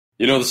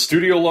You know, the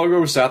studio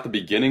logos at the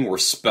beginning were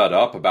sped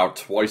up about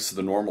twice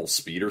the normal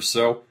speed or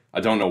so. I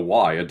don't know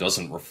why, it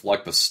doesn't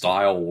reflect the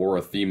style or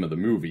a theme of the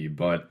movie,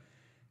 but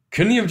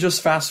couldn't you have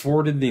just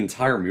fast-forwarded the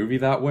entire movie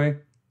that way?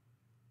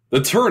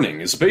 The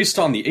Turning is based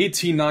on the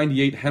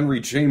 1898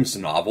 Henry James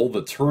novel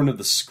The Turn of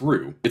the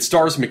Screw. It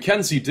stars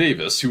Mackenzie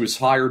Davis, who is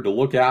hired to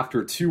look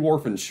after two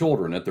orphan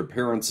children at their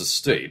parents'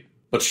 estate.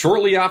 But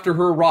shortly after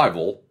her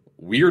arrival,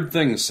 weird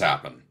things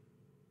happen.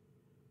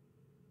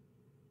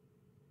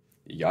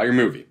 You got your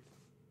movie.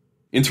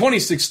 In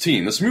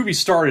 2016, this movie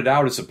started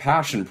out as a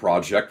passion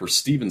project for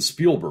Steven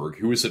Spielberg,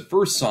 who was at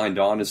first signed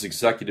on as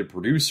executive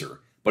producer,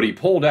 but he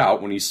pulled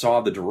out when he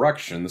saw the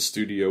direction the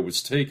studio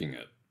was taking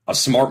it. A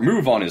smart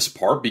move on his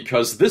part,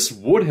 because this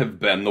would have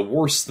been the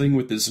worst thing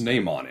with his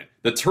name on it.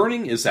 The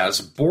Turning is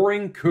as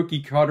boring,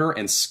 cookie-cutter,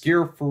 and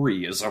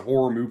scare-free as a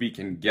horror movie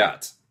can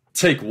get.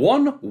 Take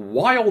one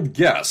wild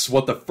guess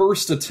what the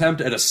first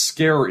attempt at a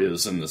scare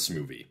is in this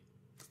movie.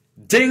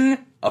 Ding!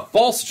 A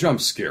false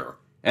jump scare.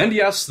 And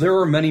yes, there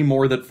are many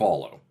more that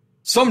follow.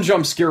 Some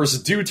jump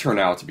scares do turn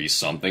out to be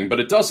something, but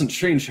it doesn't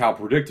change how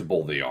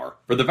predictable they are.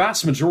 For the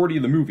vast majority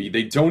of the movie,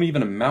 they don't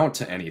even amount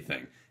to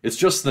anything. It's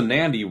just the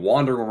nanny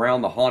wandering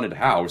around the haunted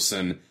house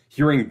and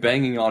hearing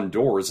banging on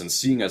doors and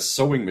seeing a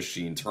sewing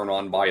machine turn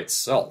on by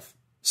itself.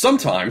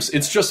 Sometimes,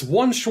 it's just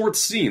one short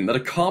scene that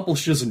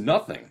accomplishes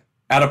nothing.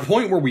 At a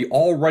point where we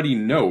already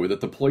know that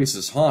the place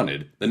is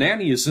haunted, the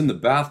nanny is in the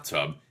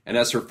bathtub, and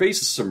as her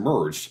face is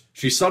submerged,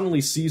 she suddenly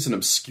sees an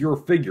obscure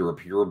figure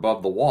appear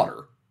above the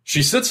water.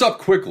 She sits up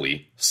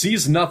quickly,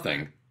 sees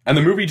nothing, and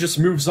the movie just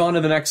moves on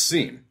to the next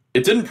scene.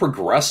 It didn't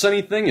progress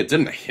anything, it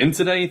didn't hint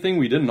at anything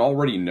we didn't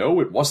already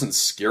know, it wasn't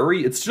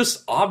scary, it's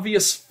just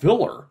obvious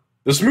filler.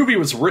 This movie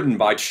was written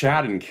by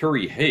Chad and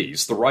Carrie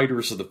Hayes, the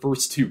writers of the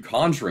first two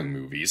Conjuring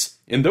movies.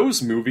 In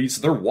those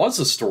movies, there was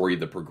a story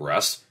that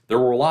progressed, there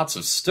were lots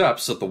of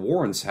steps that the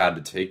Warrens had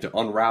to take to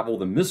unravel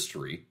the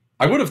mystery.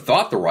 I would have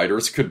thought the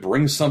writers could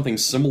bring something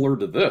similar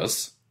to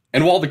this.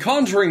 And while the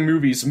Conjuring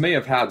movies may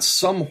have had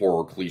some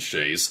horror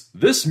cliches,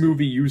 this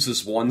movie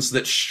uses ones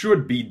that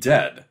should be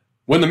dead.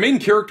 When the main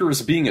character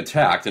is being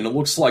attacked and it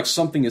looks like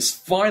something is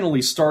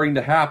finally starting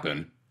to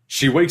happen,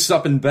 she wakes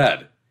up in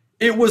bed.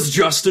 It was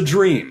just a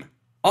dream.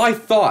 I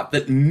thought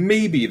that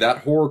maybe that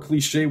horror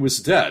cliche was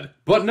dead,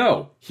 but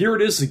no, here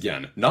it is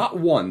again. Not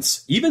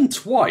once, even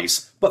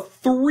twice, but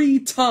 3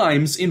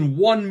 times in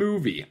one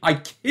movie. I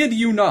kid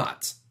you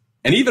not.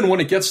 And even when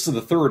it gets to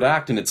the third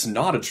act and it's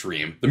not a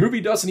dream, the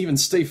movie doesn't even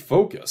stay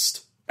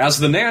focused. As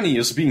the nanny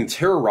is being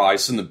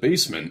terrorized in the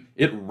basement,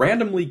 it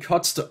randomly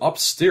cuts to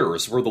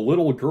upstairs where the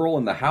little girl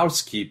and the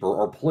housekeeper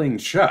are playing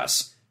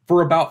chess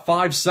for about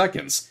 5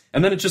 seconds,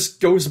 and then it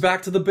just goes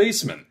back to the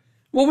basement.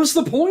 What was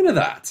the point of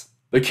that?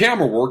 The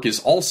camera work is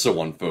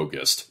also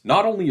unfocused.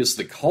 Not only is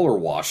the color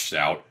washed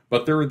out,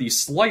 but there are these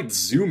slight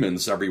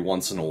zoom-ins every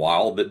once in a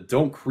while that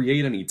don't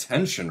create any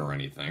tension or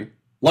anything.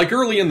 Like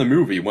early in the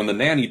movie, when the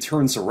nanny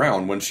turns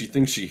around when she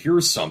thinks she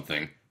hears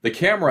something, the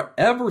camera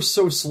ever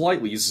so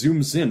slightly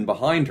zooms in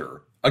behind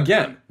her.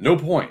 Again, no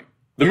point.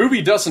 The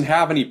movie doesn't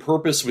have any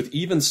purpose with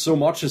even so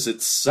much as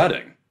its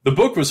setting. The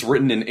book was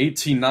written in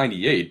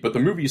 1898, but the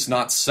movie's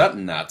not set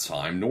in that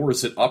time, nor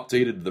is it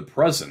updated to the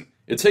present.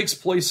 It takes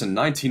place in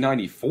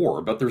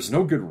 1994, but there's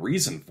no good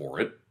reason for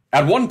it.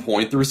 At one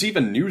point, there's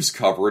even news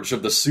coverage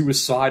of the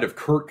suicide of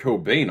Kurt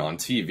Cobain on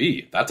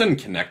TV. That didn't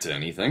connect to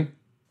anything.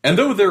 And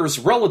though there's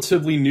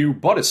relatively new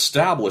but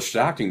established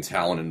acting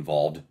talent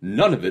involved,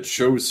 none of it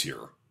shows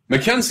here.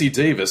 Mackenzie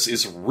Davis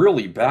is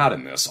really bad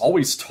in this,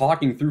 always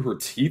talking through her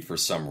teeth for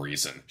some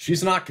reason.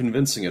 She's not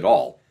convincing at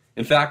all.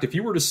 In fact, if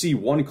you were to see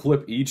one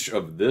clip each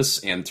of this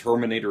and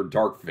Terminator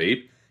Dark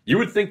Fate, you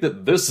would think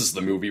that this is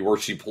the movie where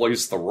she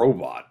plays the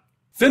robot.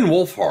 Finn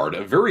Wolfhard,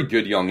 a very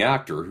good young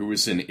actor who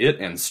is in It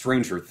and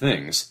Stranger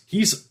Things,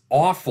 he's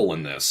awful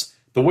in this.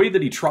 The way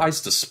that he tries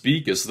to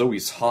speak as though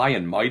he's high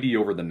and mighty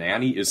over the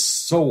nanny is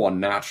so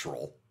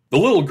unnatural. The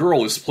little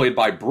girl is played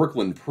by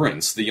Brooklyn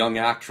Prince, the young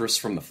actress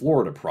from the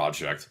Florida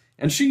Project,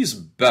 and she's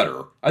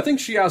better. I think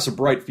she has a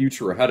bright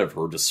future ahead of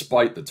her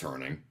despite The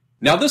Turning.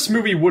 Now, this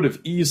movie would have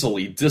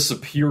easily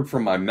disappeared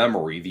from my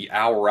memory the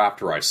hour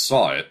after I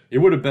saw it. It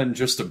would have been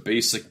just a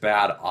basic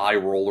bad eye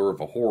roller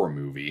of a horror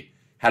movie,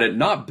 had it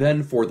not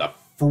been for the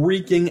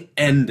freaking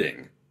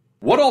ending.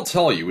 What I'll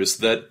tell you is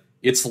that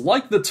it's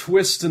like the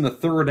twist in the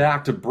third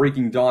act of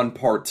Breaking Dawn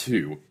Part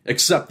 2,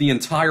 except the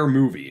entire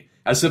movie,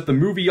 as if the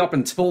movie up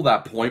until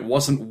that point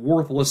wasn't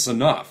worthless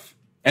enough.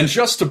 And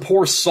just to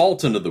pour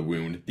salt into the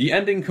wound, the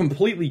ending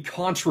completely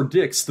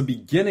contradicts the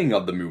beginning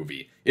of the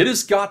movie. It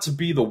has got to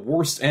be the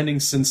worst ending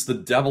since The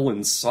Devil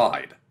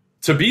Inside.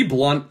 To be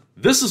blunt,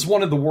 this is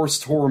one of the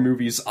worst horror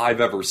movies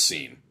I've ever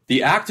seen.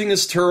 The acting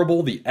is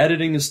terrible, the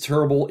editing is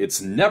terrible, it's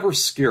never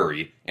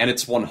scary, and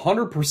it's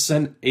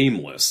 100%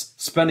 aimless,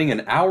 spending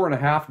an hour and a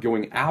half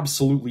going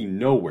absolutely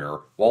nowhere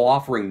while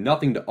offering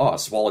nothing to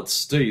us while it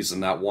stays in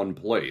that one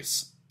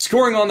place.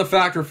 Scoring on the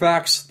Factor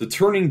Facts, The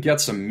Turning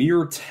gets a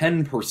mere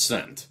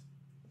 10%.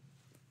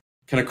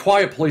 Can A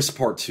Quiet Place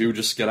Part 2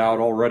 just get out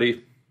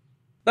already?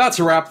 That's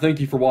a wrap. Thank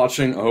you for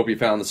watching. I hope you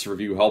found this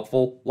review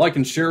helpful. Like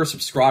and share,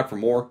 subscribe for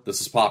more.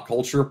 This is Pop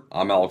Culture.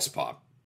 I'm Alex Pop.